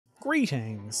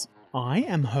Greetings! I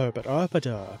am Herbert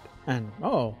Erpaderp, and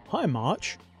oh, hi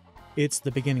March! It's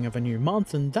the beginning of a new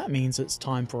month, and that means it's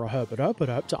time for a Herbert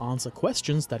Erpaderp to answer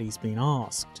questions that he's been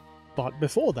asked. But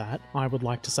before that, I would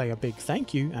like to say a big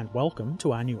thank you and welcome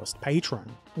to our newest patron,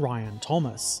 Ryan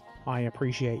Thomas. I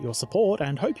appreciate your support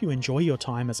and hope you enjoy your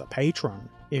time as a patron.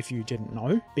 If you didn't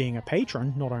know, being a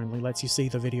patron not only lets you see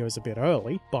the videos a bit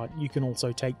early, but you can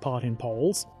also take part in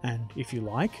polls, and if you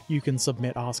like, you can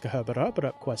submit Ask a Herbert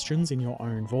Erpaderp questions in your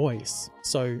own voice.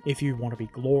 So if you want to be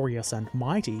glorious and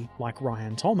mighty, like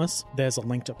Ryan Thomas, there's a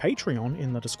link to Patreon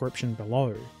in the description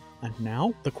below. And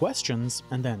now, the questions,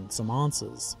 and then some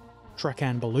answers.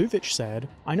 Trekan Belovich said,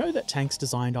 I know that tanks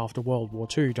designed after World War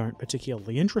II don't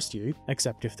particularly interest you,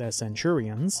 except if they're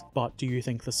Centurions, but do you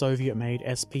think the Soviet-made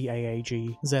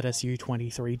SPAAG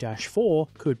ZSU-23-4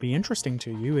 could be interesting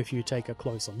to you if you take a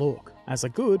closer look, as a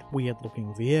good,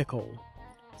 weird-looking vehicle?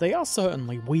 They are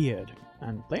certainly weird,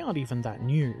 and they aren't even that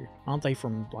new. Aren't they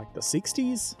from, like, the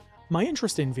 60s? My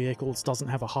interest in vehicles doesn't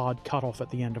have a hard cut-off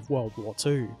at the end of World War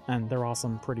II, and there are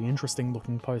some pretty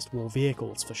interesting-looking post-war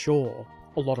vehicles for sure,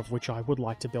 a lot of which I would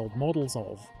like to build models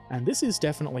of, and this is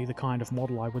definitely the kind of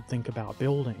model I would think about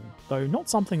building, though not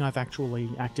something I've actually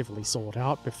actively sought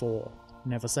out before.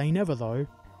 Never say never though.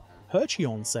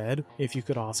 Herchion said, if you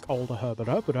could ask older Herbert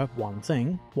Erpaderp one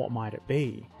thing, what might it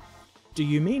be? Do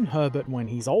you mean Herbert when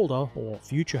he's older, or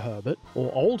future Herbert,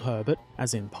 or old Herbert,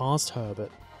 as in past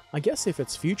Herbert? I guess if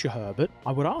it's future Herbert,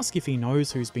 I would ask if he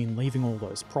knows who's been leaving all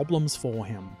those problems for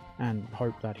him, and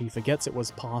hope that he forgets it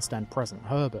was past and present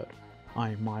Herbert.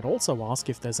 I might also ask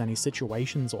if there's any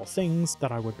situations or things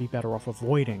that I would be better off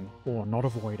avoiding, or not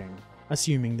avoiding,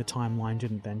 assuming the timeline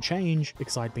didn't then change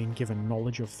because I'd been given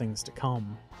knowledge of things to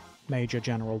come. Major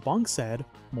General Bunk said,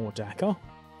 more DACA?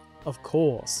 Of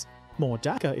course. More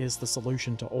DACA is the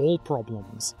solution to all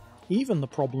problems, even the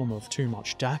problem of too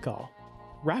much DACA.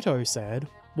 Ratto said,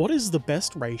 what is the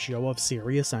best ratio of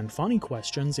serious and funny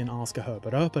questions in Ask a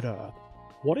Herbert Erpaderp?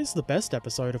 What is the best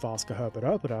episode of Ask a Herbert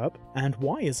Erpaderp, and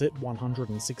why is it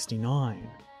 169?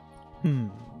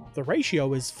 The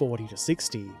ratio is 40 to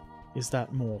 60. Is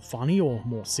that more funny or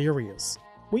more serious?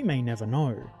 We may never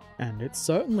know, and it's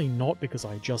certainly not because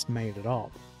I just made it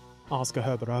up. Ask a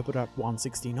Herbert Erpaderp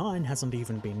 169 hasn't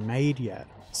even been made yet,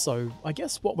 so I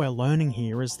guess what we're learning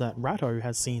here is that Ratto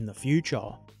has seen the future.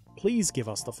 Please give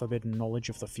us the forbidden knowledge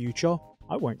of the future.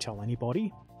 I won't tell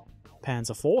anybody.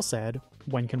 Panzer IV said,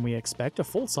 when can we expect a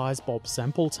full-size Bob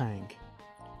Semple tank?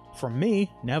 From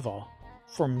me, never.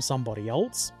 From somebody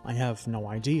else, I have no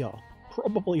idea.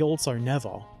 Probably also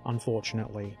never,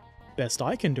 unfortunately. Best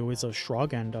I can do is a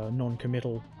shrug and a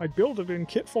non-committal, I'd build it in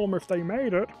kit form if they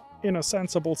made it. In a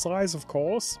sensible size, of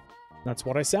course. That's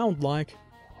what I sound like.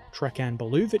 Trekan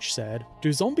Belovich said,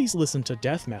 do zombies listen to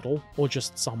death metal, or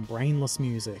just some brainless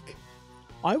music?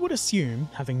 I would assume,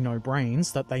 having no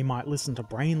brains, that they might listen to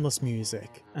brainless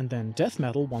music, and then death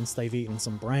metal once they've eaten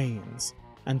some brains.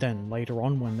 And then later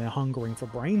on when they're hungering for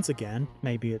brains again,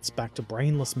 maybe it's back to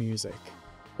brainless music.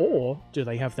 Or do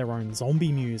they have their own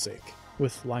zombie music,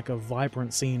 with like a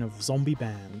vibrant scene of zombie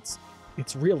bands?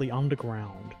 It's really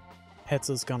underground.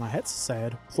 Hetzer's Gunner Hetz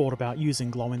said, thought about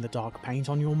using glow-in-the-dark paint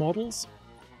on your models?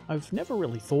 I've never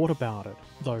really thought about it,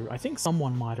 though I think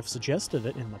someone might have suggested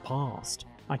it in the past.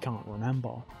 I can't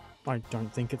remember. I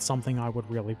don't think it's something I would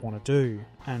really want to do,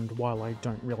 and while I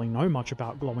don't really know much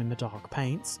about glow-in-the-dark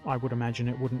paints, I would imagine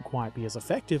it wouldn't quite be as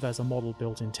effective as a model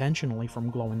built intentionally from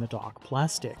glow-in-the-dark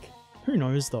plastic. Who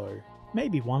knows though?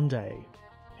 Maybe one day.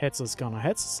 Hetzer's Gunner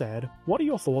Hetz said, what are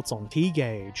your thoughts on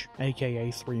T-gauge, aka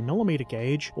 3mm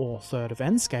gauge or 3rd of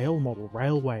N scale model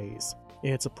railways?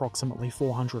 It's approximately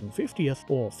 450th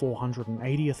or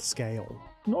 480th scale.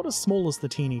 Not as small as the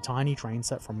teeny tiny train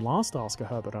set from last Ask a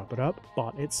Herbert Erpaderp,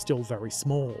 but it's still very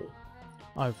small.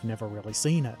 I've never really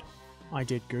seen it. I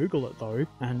did Google it though,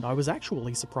 and I was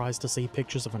actually surprised to see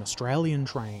pictures of an Australian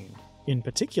train. In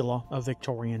particular, a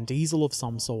Victorian diesel of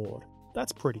some sort.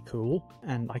 That's pretty cool,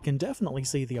 and I can definitely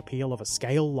see the appeal of a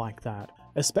scale like that,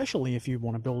 especially if you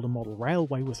want to build a model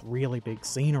railway with really big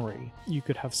scenery. You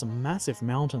could have some massive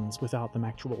mountains without them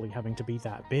actually having to be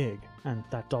that big, and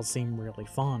that does seem really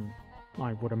fun.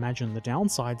 I would imagine the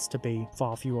downsides to be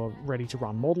far fewer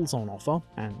ready-to-run models on offer,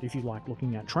 and if you like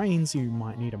looking at trains you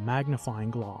might need a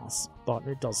magnifying glass, but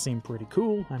it does seem pretty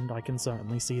cool and I can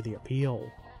certainly see the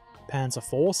appeal. Panzer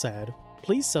IV said,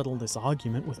 please settle this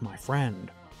argument with my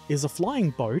friend. Is a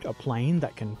flying boat a plane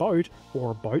that can boat,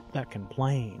 or a boat that can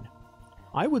plane?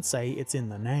 I would say it's in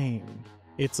the name.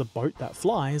 It's a boat that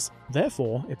flies,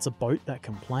 therefore it's a boat that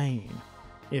can plane.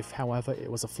 If, however,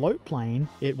 it was a float plane,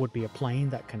 it would be a plane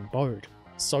that can boat.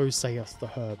 So saith the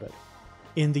Herbert.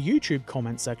 In the YouTube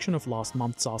comment section of last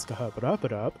month's Ask a Herbert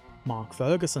Erpaderp, Mark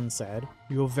Ferguson said,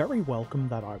 "You're very welcome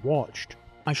that I watched.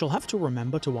 I shall have to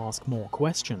remember to ask more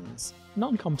questions.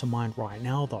 None come to mind right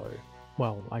now though.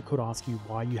 Well, I could ask you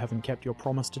why you haven't kept your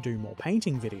promise to do more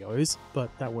painting videos, but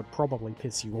that would probably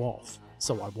piss you off,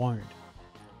 so I won't.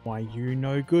 Why, you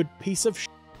no good piece of sh*."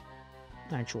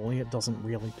 Actually, it doesn't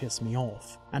really piss me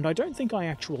off, and I don't think I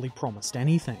actually promised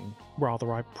anything.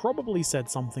 Rather, I probably said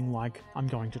something like, I'm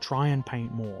going to try and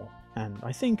paint more. And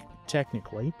I think,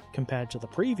 technically, compared to the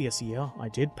previous year, I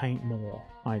did paint more.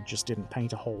 I just didn't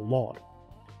paint a whole lot.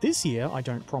 This year, I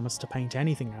don't promise to paint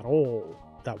anything at all.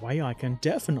 That way I can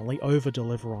definitely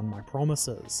over-deliver on my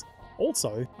promises.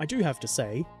 Also, I do have to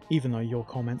say, even though your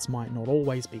comments might not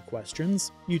always be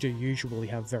questions, you do usually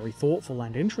have very thoughtful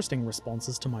and interesting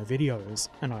responses to my videos,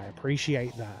 and I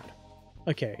appreciate that.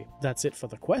 Okay, that's it for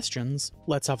the questions.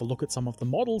 Let's have a look at some of the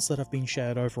models that have been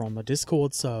shared over on the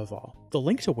Discord server, the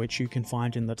link to which you can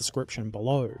find in the description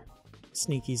below.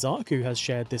 Sneaky Zaku has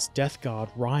shared this Death Guard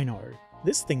Rhino.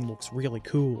 This thing looks really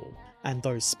cool, and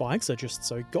those spikes are just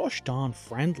so gosh darn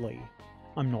friendly.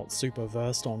 I'm not super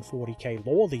versed on 40k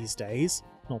lore these days,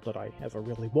 not that I ever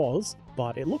really was,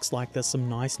 but it looks like there's some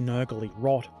nice nurgly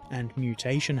rot and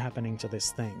mutation happening to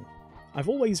this thing. I've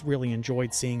always really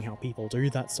enjoyed seeing how people do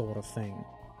that sort of thing.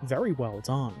 Very well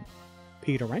done.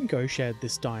 Peterenko shared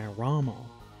this diorama.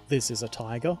 This is a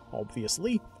tiger,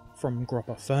 obviously, from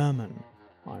Gropper Furman.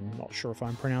 I'm not sure if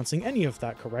I'm pronouncing any of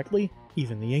that correctly,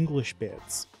 even the English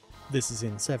bits. This is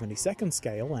in 72nd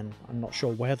scale, and I'm not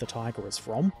sure where the tiger is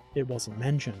from, it wasn't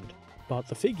mentioned. But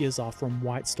the figures are from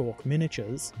White Stork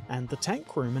Miniatures, and the tank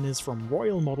crewman is from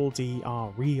Royal Model D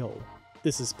R Real.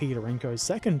 This is Peterenko's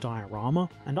second diorama,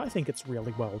 and I think it's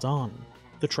really well done.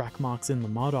 The track marks in the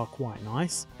mud are quite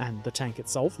nice, and the tank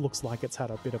itself looks like it's had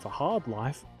a bit of a hard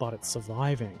life, but it's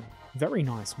surviving. Very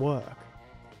nice work.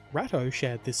 Ratto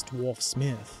shared this dwarf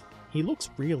smith. He looks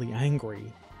really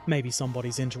angry. Maybe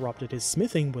somebody's interrupted his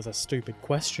smithing with a stupid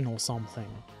question or something.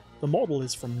 The model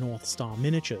is from North Star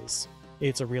Miniatures.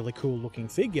 It's a really cool looking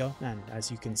figure, and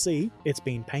as you can see, it's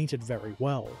been painted very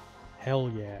well.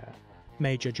 Hell yeah.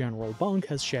 Major General Bunk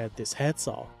has shared this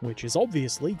Hetzer, which is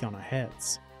obviously gonna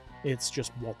Hetz. It's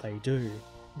just what they do.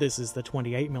 This is the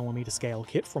 28mm scale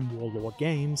kit from Warlord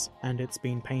Games, and it's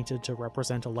been painted to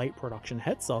represent a late production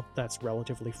Hetzer that's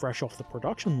relatively fresh off the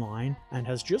production line and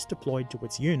has just deployed to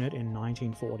its unit in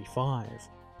 1945.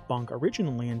 Bunk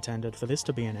originally intended for this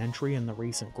to be an entry in the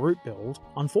recent group build.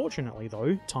 Unfortunately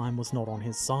though, time was not on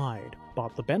his side,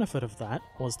 but the benefit of that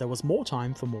was there was more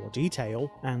time for more detail,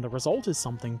 and the result is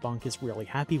something Bunk is really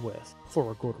happy with,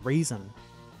 for a good reason.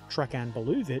 Trekan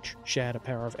Beluvic shared a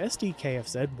pair of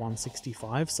SDKFZ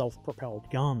 165 self-propelled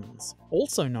guns,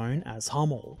 also known as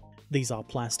Hummel. These are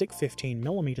plastic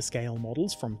 15mm scale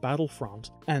models from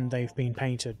Battlefront, and they've been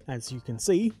painted, as you can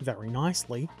see, very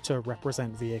nicely, to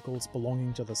represent vehicles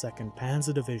belonging to the 2nd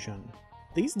Panzer Division.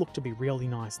 These look to be really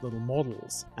nice little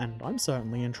models, and I'm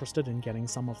certainly interested in getting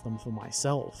some of them for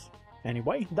myself.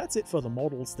 Anyway, that's it for the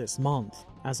models this month.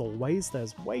 As always,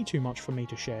 there's way too much for me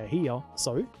to share here,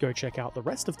 so go check out the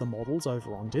rest of the models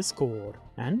over on Discord,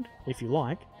 and, if you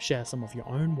like, share some of your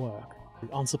own work.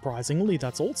 Unsurprisingly,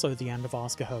 that's also the end of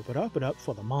Ask a Herbert Erpaderp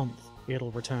for the month. It'll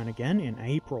return again in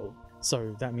April,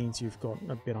 so that means you've got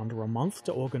a bit under a month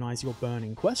to organise your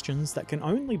burning questions that can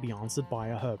only be answered by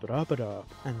a Herbert Erpaderp,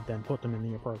 and then put them in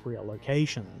the appropriate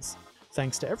locations.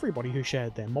 Thanks to everybody who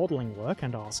shared their modelling work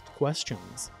and asked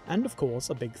questions. And of course,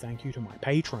 a big thank you to my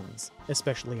patrons,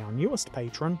 especially our newest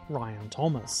patron, Ryan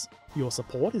Thomas. Your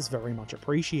support is very much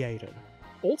appreciated.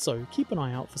 Also, keep an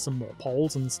eye out for some more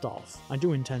polls and stuff. I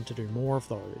do intend to do more of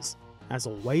those. As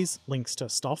always, links to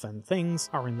stuff and things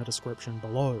are in the description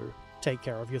below. Take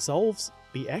care of yourselves,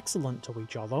 be excellent to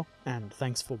each other, and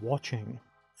thanks for watching.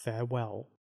 Farewell.